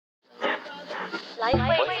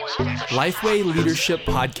Lifeway Leadership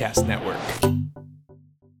Podcast Network.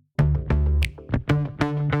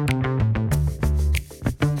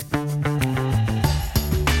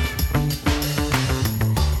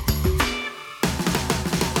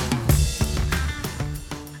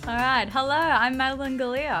 All right. Hello, I'm Madeline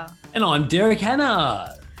Galea. And I'm Derek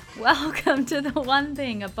Hanna. Welcome to The One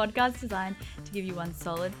Thing, a podcast designed to give you one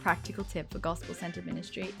solid, practical tip for gospel-centered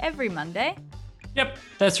ministry every Monday. Yep,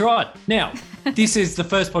 that's right. Now, this is the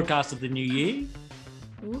first podcast of the new year.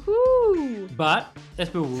 Woohoo! But as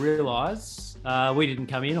people realise, we didn't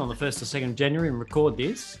come in on the 1st or 2nd of January and record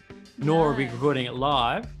this, nor are we recording it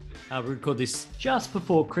live. We record this just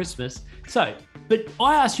before Christmas. But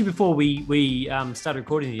I asked you before we started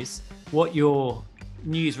recording this what your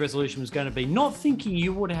New Year's resolution was going to be, not thinking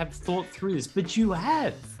you would have thought through this, but you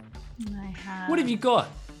have. I have. What have you got?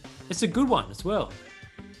 It's a good one as well.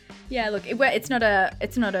 Yeah, look, it's not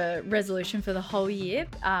a resolution for the whole year,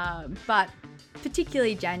 but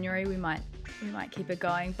particularly January we might keep it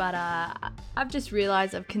going. But I've just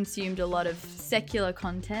realised I've consumed a lot of secular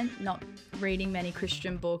content, not reading many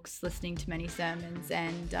Christian books, listening to many sermons,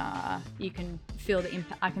 and you can feel the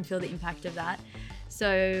impact. I can feel the impact of that.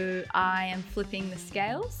 So I am flipping the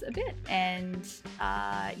scales a bit, and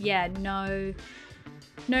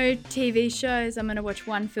no TV shows. I'm going to watch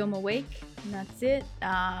one film a week, and that's it.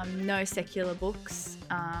 No secular books,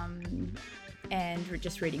 and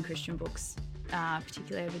just reading Christian books,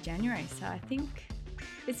 particularly over January. So I think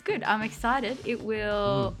it's good. I'm excited. It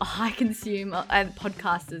will. I consume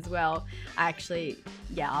podcasts as well.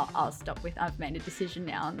 I'll stop with. I've made a decision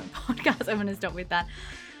now on the podcast. I'm going to stop with that.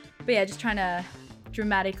 But yeah, just trying to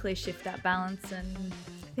dramatically shift that balance, and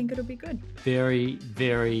I think it'll be good. Very,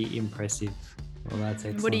 very impressive. Well, that's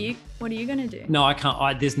excellent. What are you going to do? No, I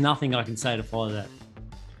can't. There's nothing I can say to follow that.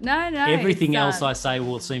 No. Everything else I say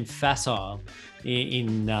will seem facile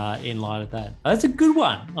in light of that. That's a good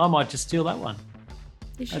one. I might just steal that one.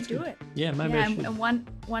 You should do it. Yeah, maybe I should. And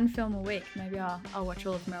one film a week. Maybe I'll watch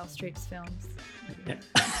all of Meryl Streep's films. Yeah.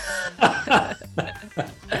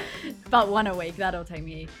 But one a week. That'll take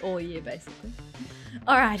me all year, basically.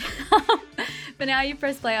 All right. For now, you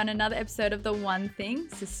press play on another episode of The One Thing,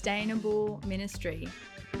 Sustainable Ministry.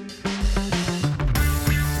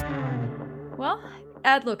 Well,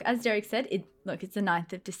 look, as Derek said, it's the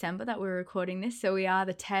 9th of December that we're recording this, so we are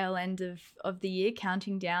the tail end of the year,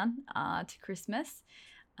 counting down to Christmas.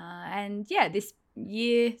 This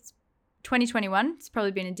year, 2021, it's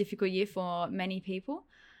probably been a difficult year for many people.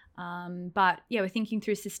 But we're thinking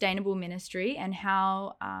through sustainable ministry and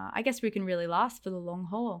how I guess we can really last for the long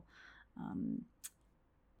haul.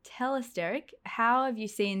 Tell us, Derek, how have you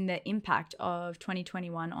seen the impact of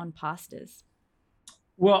 2021 on pastors?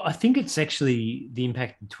 Well, I think it's actually the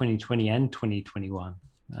impact of 2020 and 2021.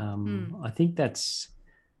 I think that's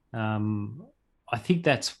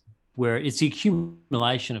where it's the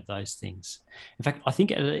accumulation of those things. In fact, I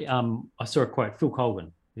think I saw a quote, Phil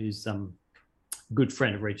Colvin, who's a good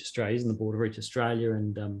friend of Reach Australia, he's on the board of Reach Australia,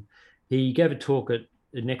 and he gave a talk at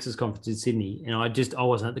the Nexus conference in Sydney, and I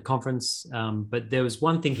wasn't at the conference, but there was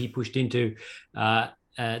one thing he pushed into. There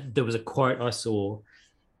was a quote I saw,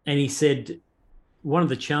 and he said, one of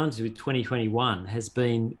the challenges with 2021 has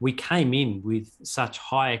been we came in with such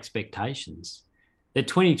high expectations that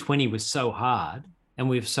 2020 was so hard and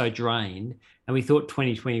we were so drained, and we thought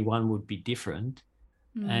 2021 would be different.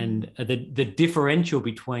 And the differential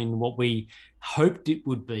between what we hoped it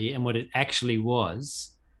would be and what it actually was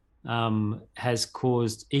has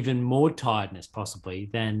caused even more tiredness possibly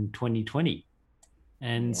than 2020.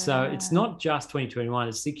 And so it's not just 2021,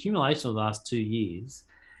 it's the accumulation of the last 2 years.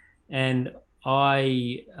 And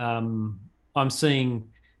I'm seeing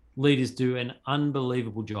leaders do an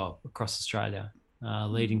unbelievable job across Australia,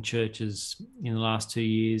 leading churches in the last 2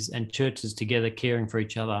 years, and churches together caring for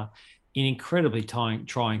each other in incredibly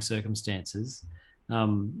trying circumstances,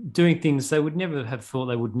 doing things they would never have thought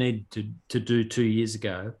they would need to do 2 years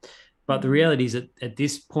ago. But the reality is that at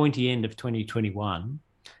this pointy end of 2021,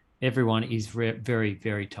 everyone is very,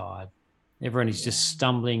 very tired. Everyone is just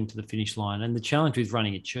stumbling to the finish line. And the challenge with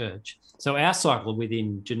running a church, so our cycle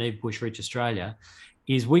within Geneva Bush Reach Australia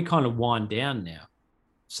is we kind of wind down now.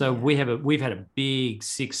 So we've had a big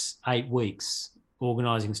 6-8 weeks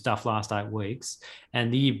organising stuff last 8 weeks,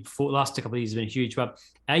 and the year before, last couple of years have been huge, but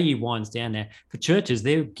our year winds down now. For churches,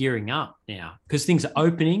 they're gearing up now because things are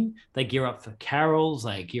opening. They gear up for carols,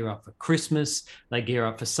 they gear up for Christmas, they gear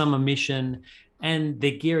up for summer mission, and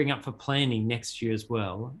they're gearing up for planning next year as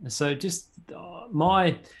well. So just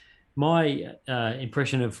my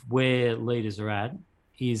impression of where leaders are at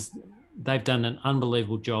is they've done an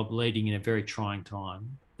unbelievable job leading in a very trying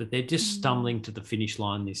time. that they're just stumbling to the finish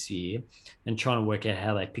line this year and trying to work out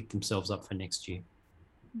how they pick themselves up for next year.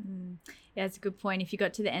 Yeah, it's a good point. If you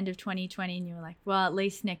got to the end of 2020 and you were like, well, at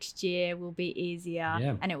least next year will be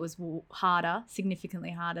easier, and it was harder, significantly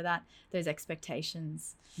harder, those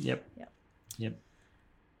expectations. Yep.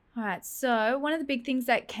 All right. So one of the big things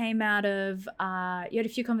that came out of, you had a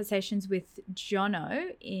few conversations with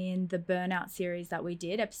Jono in the Burnout series that we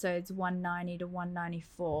did, episodes 190 to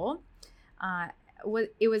 194.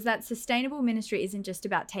 It was that sustainable ministry isn't just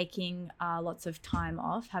about taking lots of time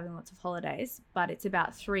off, having lots of holidays, but it's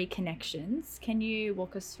about 3 connections. Can you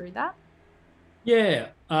walk us through that? Yeah,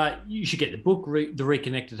 you should get the book, The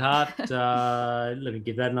Reconnected Heart. Let me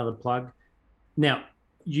give that another plug. Now,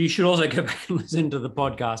 you should also go back and listen to the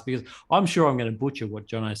podcast, because I'm sure I'm going to butcher what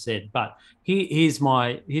Jono said. But here's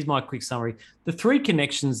my quick summary. The 3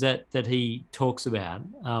 connections that he talks about.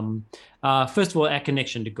 First of all, our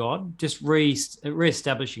connection to God, just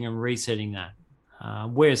reestablishing and resetting that.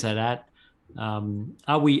 Where's that at?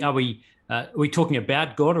 Are we talking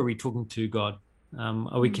about God, or are we talking to God?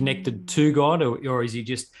 Are we connected to God, or is he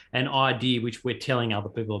just an idea which we're telling other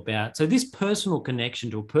people about? So this personal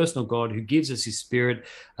connection to a personal God who gives us his Spirit,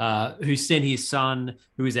 who sent his Son,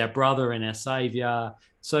 who is our brother and our Saviour.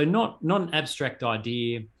 So not an abstract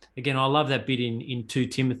idea. Again, I love that bit in 2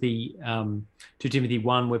 Timothy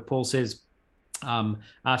 1, where Paul says,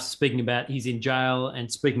 after speaking about he's in jail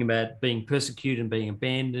and speaking about being persecuted and being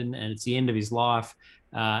abandoned, and it's the end of his life,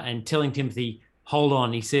 and telling Timothy, hold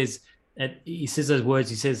on, he says those words,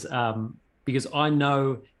 he says, because I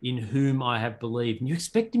know in whom I have believed. And you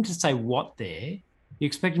expect him to say what there? You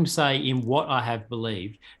expect him to say in what I have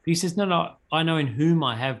believed. But he says, no, I know in whom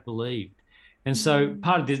I have believed. And so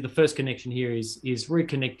part of the first connection here is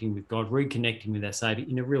reconnecting with God, reconnecting with our Saviour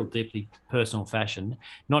in a real deeply personal fashion,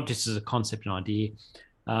 not just as a concept and idea.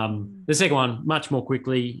 The second one, much more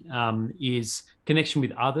quickly, is connection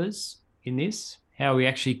with others in this. How are we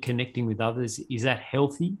actually connecting with others? Is that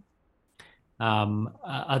healthy?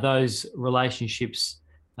 Are those relationships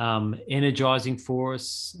energizing for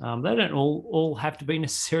us? They don't all have to be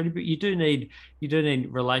necessarily, but you do need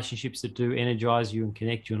relationships that do energize you and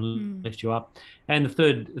connect you and lift you up. And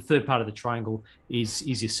the third part of the triangle is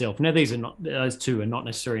yourself. Now, those 2 are not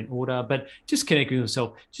necessarily in order, but just connecting with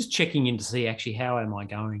yourself, just checking in to see actually how am I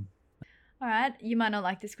going. All right. You might not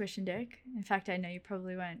like this question, Derek. In fact, I know you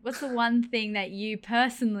probably won't. What's the one thing that you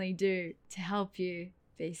personally do to help you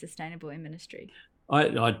be sustainable in ministry?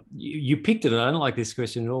 You picked it. I don't like this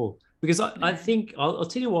question at all, because I think I'll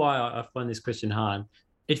tell you why I find this question hard.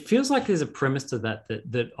 It feels like there's a premise to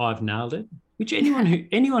that I've nailed it, which anyone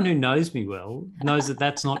who knows me well knows that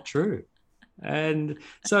that's not true. And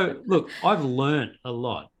so, look, I've learned a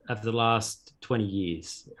lot over the last 20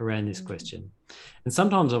 years around this question, and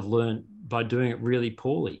sometimes I've learned by doing it really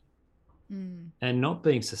poorly and not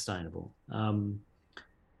being sustainable.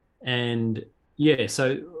 And yeah,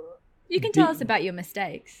 so you can tell us about your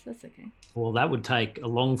mistakes. That's okay. Well, that would take a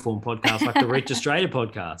long form podcast like the Reach Australia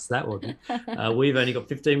podcast. That would. We've only got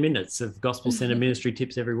 15 minutes of gospel centre ministry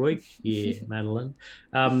tips every week. Yeah, Madeline.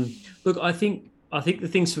 Look, I think the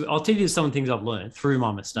things. I'll tell you some things I've learned through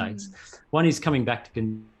my mistakes. One is coming back to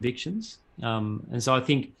convictions, and so I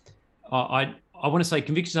think I want to say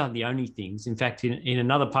convictions aren't the only things. In fact, in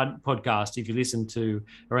another podcast, if you listen to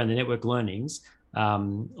around the network learnings,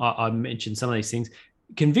 I mentioned some of these things.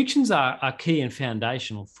 Convictions are key and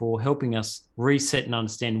foundational for helping us reset and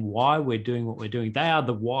understand why we're doing what we're doing. They are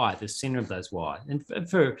the why, the center of those why. And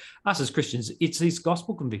for us as Christians, it's these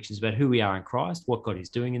gospel convictions about who we are in Christ, what God is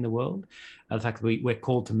doing in the world, the fact that we're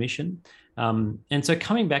called to mission. And so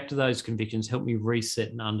coming back to those convictions helped me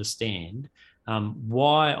reset and understand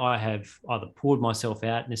why I have either poured myself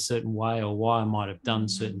out in a certain way or why I might have done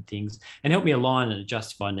certain things, and help me align and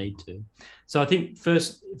adjust if I need to. So I think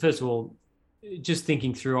first of all, just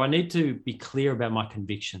thinking through, I need to be clear about my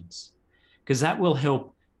convictions, because that will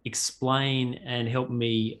help explain and help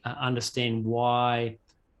me understand why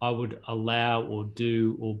I would allow or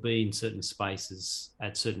do or be in certain spaces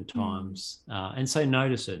at certain times and say no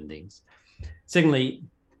to certain things. Secondly,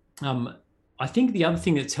 I think the other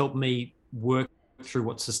thing that's helped me work through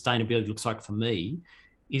what sustainability looks like for me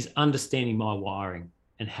is understanding my wiring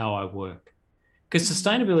and how I work. Because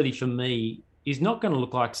sustainability for me is not going to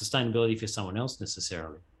look like sustainability for someone else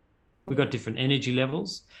necessarily. We've got different energy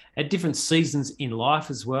levels at different seasons in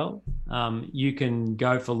life as well. You can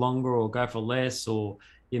go for longer or go for less, or,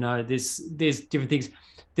 there's different things.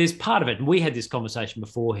 There's part of it, and we had this conversation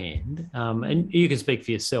beforehand, and you can speak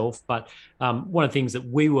for yourself, but one of the things that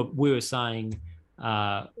we were saying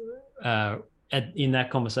in that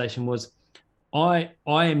conversation was I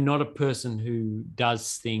am not a person who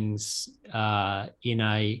does things in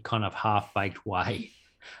a kind of half-baked way.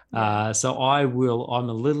 So I'm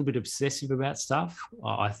a little bit obsessive about stuff.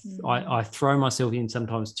 I throw myself in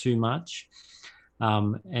sometimes too much.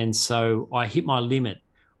 And so I hit my limit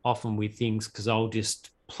often with things because I'll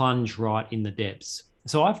just plunge right in the depths.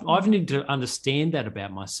 So I've needed to understand that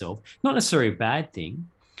about myself, not necessarily a bad thing,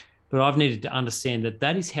 but I've needed to understand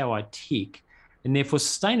that is how I tick. And therefore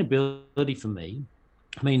sustainability for me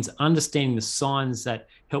means understanding the signs that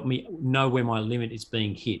help me know where my limit is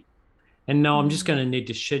being hit. And no, I'm just going to need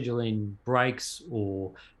to schedule in breaks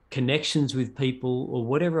or connections with people or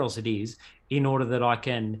whatever else it is in order that I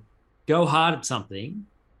can go hard at something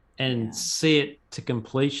and see it to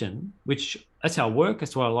completion, which that's how I work.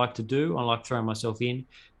 That's what I like to do. I like throwing myself in.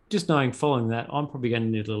 Just knowing following that, I'm probably going to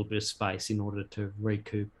need a little bit of space in order to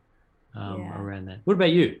recoup around that. What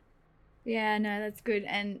about you? Yeah, no, that's good.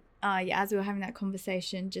 And as we were having that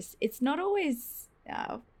conversation, just it's not always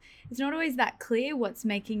that clear what's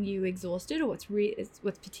making you exhausted or what's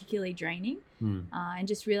particularly draining. And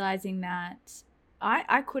just realizing that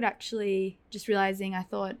I could actually just realizing I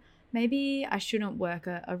thought maybe I shouldn't work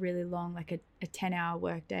a really long, like a 10-hour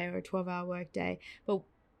workday or a 12-hour workday, but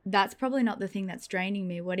that's probably not the thing that's draining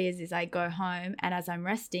me. What is I go home and as I'm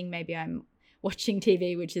resting, maybe I'm watching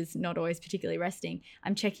TV, which is not always particularly resting,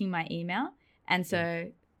 I'm checking my email. And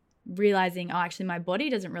so realizing, actually my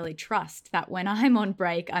body doesn't really trust that when I'm on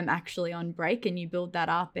break, I'm actually on break, and you build that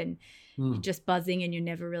up and you're just buzzing and you're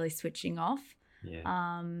never really switching off.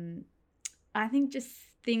 I think just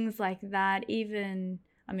things like that, even,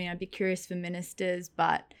 I mean, I'd be curious for ministers,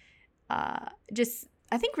 but just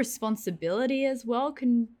I think responsibility as well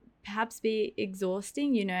can perhaps be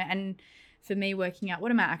exhausting, and for me working out what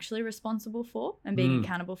am I actually responsible for and being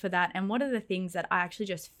accountable for that, and what are the things that I actually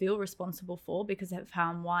just feel responsible for because of how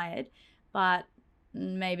I'm wired, but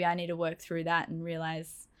maybe I need to work through that and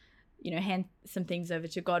realize, hand some things over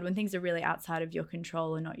to God when things are really outside of your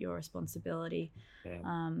control and not your responsibility.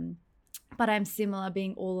 But I'm similar,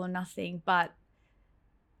 being all or nothing, but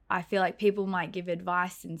I feel like people might give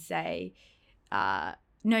advice and say,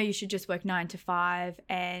 no, you should just work 9 to 5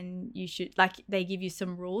 and you should, like, they give you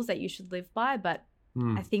some rules that you should live by. But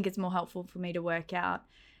I think it's more helpful for me to work out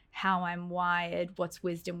how I'm wired, what's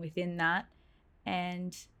wisdom within that.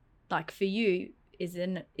 And like for you, is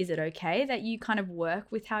it okay that you kind of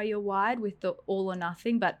work with how you're wired with the all or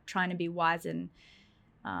nothing, but trying to be wise and,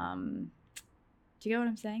 do you get what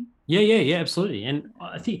I'm saying? Yeah, absolutely. And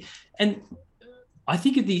I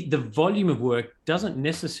think the volume of work doesn't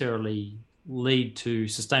necessarily lead to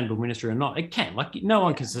sustainable ministry or not. It can, like no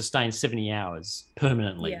one can sustain 70 hours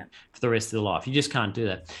permanently for the rest of their life. You just can't do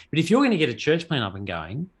that. But if you're going to get a church plan up and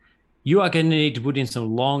going, you are going to need to put in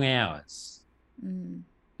some long hours in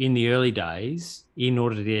the early days in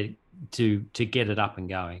order to get it up and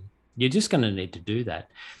going. You're just going to need to do that.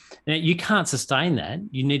 Now, you can't sustain that.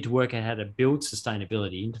 You need to work out how to build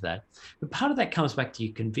sustainability into that. But part of that comes back to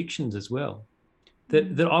your convictions as well.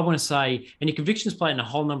 That I want to say, and your convictions play in a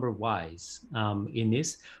whole number of ways in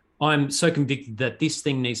this. I'm so convicted that this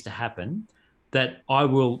thing needs to happen, that I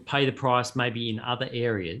will pay the price maybe in other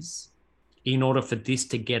areas in order for this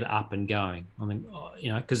to get up and going. I mean,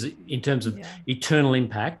 because in terms of eternal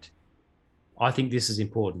impact, I think this is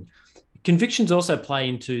important. Convictions also play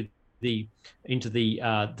into the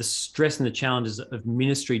stress and the challenges of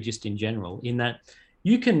ministry just in general, in that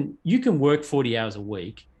you can work 40 hours a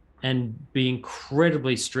week and be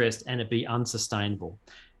incredibly stressed and it be unsustainable,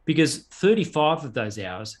 because 35 of those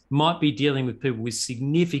hours might be dealing with people with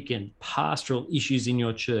significant pastoral issues in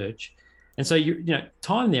your church. And so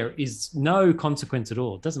time there is no consequence at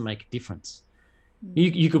all. It doesn't make a difference.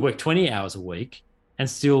 You could work 20 hours a week and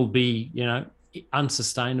still be,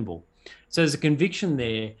 unsustainable. So there's a conviction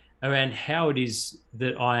there around how it is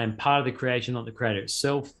that I am part of the creation, not the creator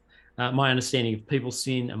itself. My understanding of people's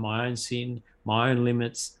sin and my own sin, my own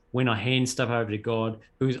limits, when I hand stuff over to God,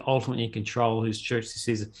 who's ultimately in control, whose church this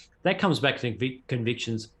is, that comes back to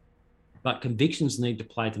convictions. But convictions need to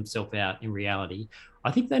play themselves out in reality.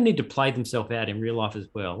 I think they need to play themselves out in real life as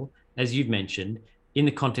well, as you've mentioned, in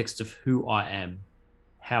the context of who I am,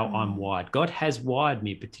 how I'm wired. God has wired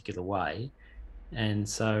me a particular way. And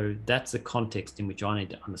so that's the context in which I need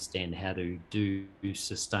to understand how to do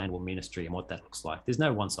sustainable ministry and what that looks like. There's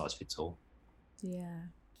no one size fits all. Yeah.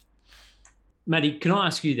 Maddie, can I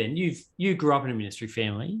ask you then, you grew up in a ministry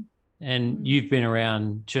family and you've been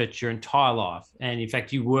around church your entire life. And in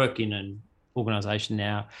fact, you work in an organisation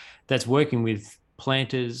now that's working with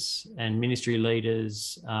planters and ministry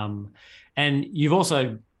leaders. And you've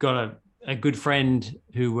also got a good friend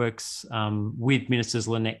who works with Ministers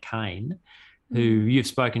Lynette Kane. who you've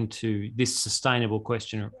spoken to this sustainable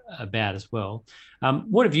question about as well.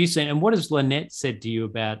 What have you seen, and what has Lynette said to you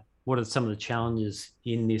about what are some of the challenges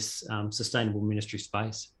in this sustainable ministry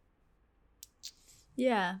space?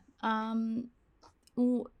 Yeah.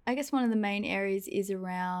 Well, I guess one of the main areas is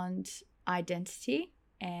around identity,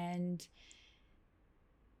 and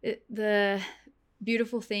the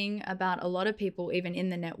beautiful thing about a lot of people, even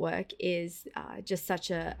in the network, is just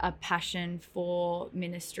such a passion for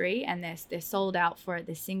ministry, and they're sold out for it.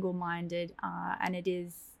 They're single-minded, and it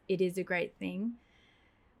is a great thing.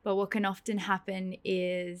 But what can often happen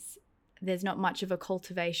is there's not much of a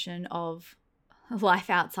cultivation of life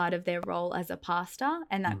outside of their role as a pastor,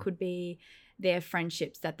 and that could be their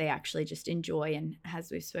friendships that they actually just enjoy, and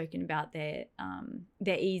as we've spoken about, they're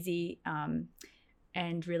easy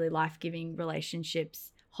and really life-giving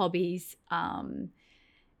relationships, hobbies, and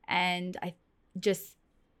I just,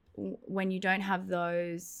 when you don't have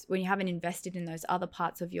those, when you haven't invested in those other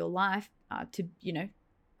parts of your life to,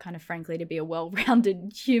 kind of frankly, to be a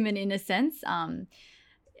well-rounded human in a sense,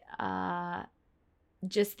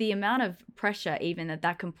 just the amount of pressure even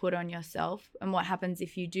that can put on yourself, and what happens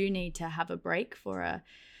if you do need to have a break for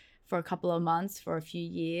a couple of months, for a few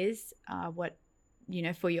years,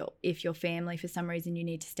 if your family, for some reason, you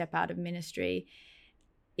need to step out of ministry,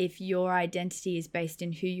 if your identity is based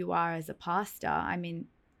in who you are as a pastor, I mean,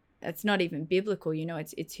 it's not even biblical,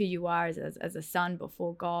 it's who you are as a son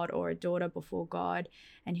before God, or a daughter before God,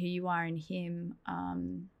 and who you are in him.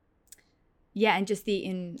 And just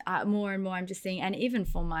more and more I'm just seeing, and even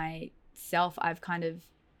for myself, I've kind of,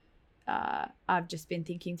 I've just been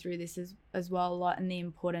thinking through this as well a lot, and the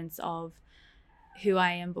importance of who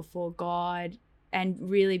I am before God, and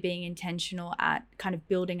really being intentional at kind of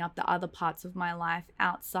building up the other parts of my life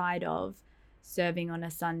outside of serving on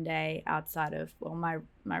a Sunday, outside of, well,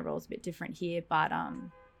 my role's a bit different here, but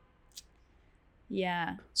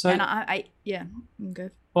yeah. So, and I'm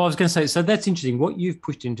good. Well, I was going to say, so that's interesting. What you've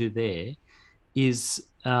pushed into there is,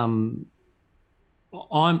 I'm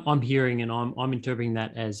hearing, and I'm interpreting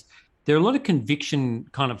that as, there are a lot of conviction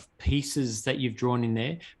kind of pieces that you've drawn in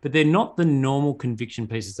there, but they're not the normal conviction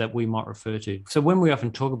pieces that we might refer to. So when we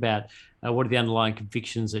often talk about what are the underlying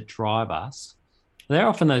convictions that drive us, they're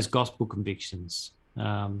often those gospel convictions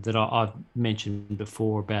that I've mentioned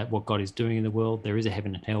before about what God is doing in the world. There is a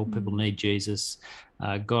heaven and hell. People need Jesus.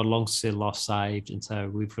 God longs to see the lost saved. And so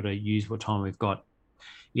we've got to use what time we've got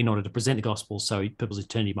in order to present the gospel so people's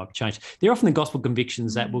eternity might be changed. They're often the gospel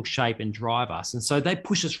convictions that will shape and drive us. And so they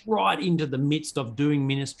push us right into the midst of doing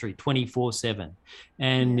ministry 24/7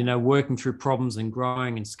 and, working through problems and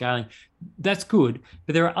growing and scaling. That's good.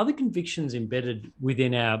 But there are other convictions embedded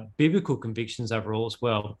within our biblical convictions overall as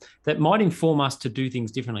well that might inform us to do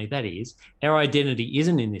things differently. That is, our identity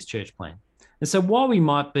isn't in this church plan. And so while we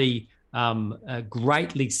might be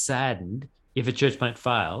greatly saddened if a church plant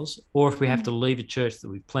fails, or if we have to leave a church that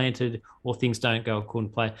we've planted, or things don't go according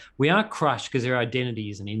to plan, we aren't crushed because our identity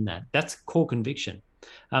isn't in that. That's core conviction.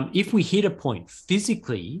 If we hit a point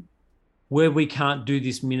physically where we can't do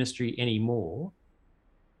this ministry anymore,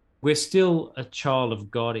 we're still a child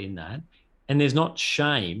of God in that. And there's not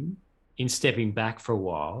shame in stepping back for a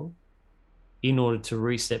while in order to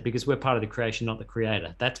reset, because we're part of the creation, not the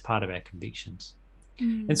creator. That's part of our convictions.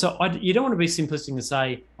 And so you don't want to be simplistic and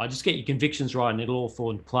say, I just get your convictions right and it'll all fall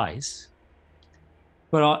into place.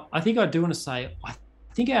 But I think I do want to say, I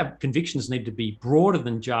think our convictions need to be broader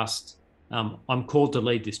than just, I'm called to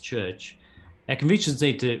lead this church. Our convictions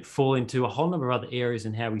need to fall into a whole number of other areas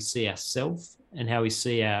in how we see ourselves and how we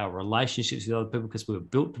see our relationships with other people, because we were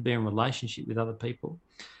built to be in relationship with other people,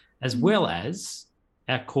 as well as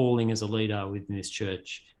our calling as a leader within this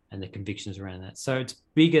church and the convictions around that. So it's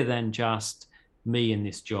bigger than just me in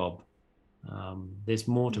this job. There's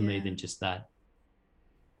more to me than just that.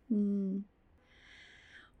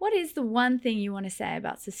 What is the one thing you want to say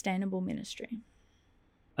about sustainable ministry?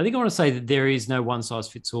 I think I want to say that there is no one size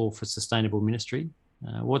fits all for sustainable ministry.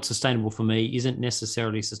 What's sustainable for me isn't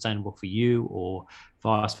necessarily sustainable for you, or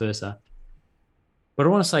vice versa. But I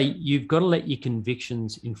want to say you've got to let your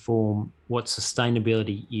convictions inform what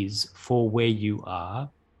sustainability is for where you are,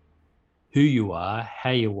 who you are,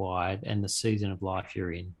 how you're wired, and the season of life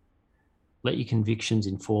you're in. Let your convictions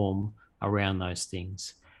inform around those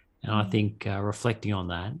things. And I think reflecting on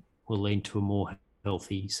that will lead to a more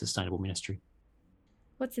healthy, sustainable ministry.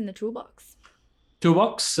 What's in the toolbox?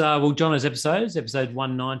 Toolbox, Jono's episodes, episode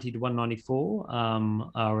 190 to 194,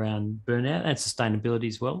 are around burnout and sustainability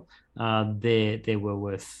as well. They're well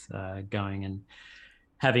worth going and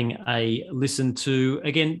having a listen to.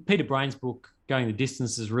 Again, Peter Brain's book, Going the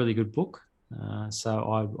Distance, is a really good book.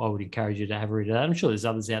 So I would encourage you to have a read of that. I'm sure there's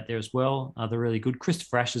others out there as well. They're really good.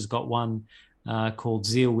 Christopher Asher's got one called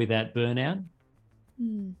Zeal Without Burnout.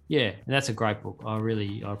 Yeah, and that's a great book. I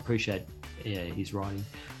appreciate his writing.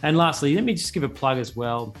 And lastly, let me just give a plug as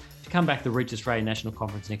well to come back to the Reach Australia National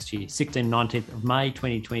Conference next year, 16th, 19th of May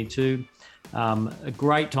 2022. A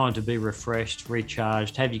great time to be refreshed,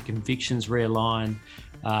 recharged, have your convictions realigned,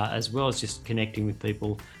 as well as just connecting with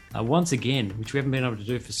people once again, which we haven't been able to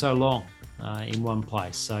do for so long in one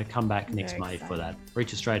place. So come back next May for that.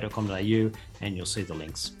 reachaustralia.com.au and you'll see the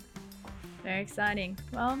links. Very exciting.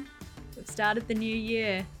 Well, we've started the new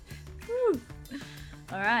year. Woo.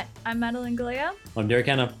 All right. I'm Madeline Galea. I'm Derek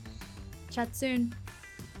Hanna. Chat soon.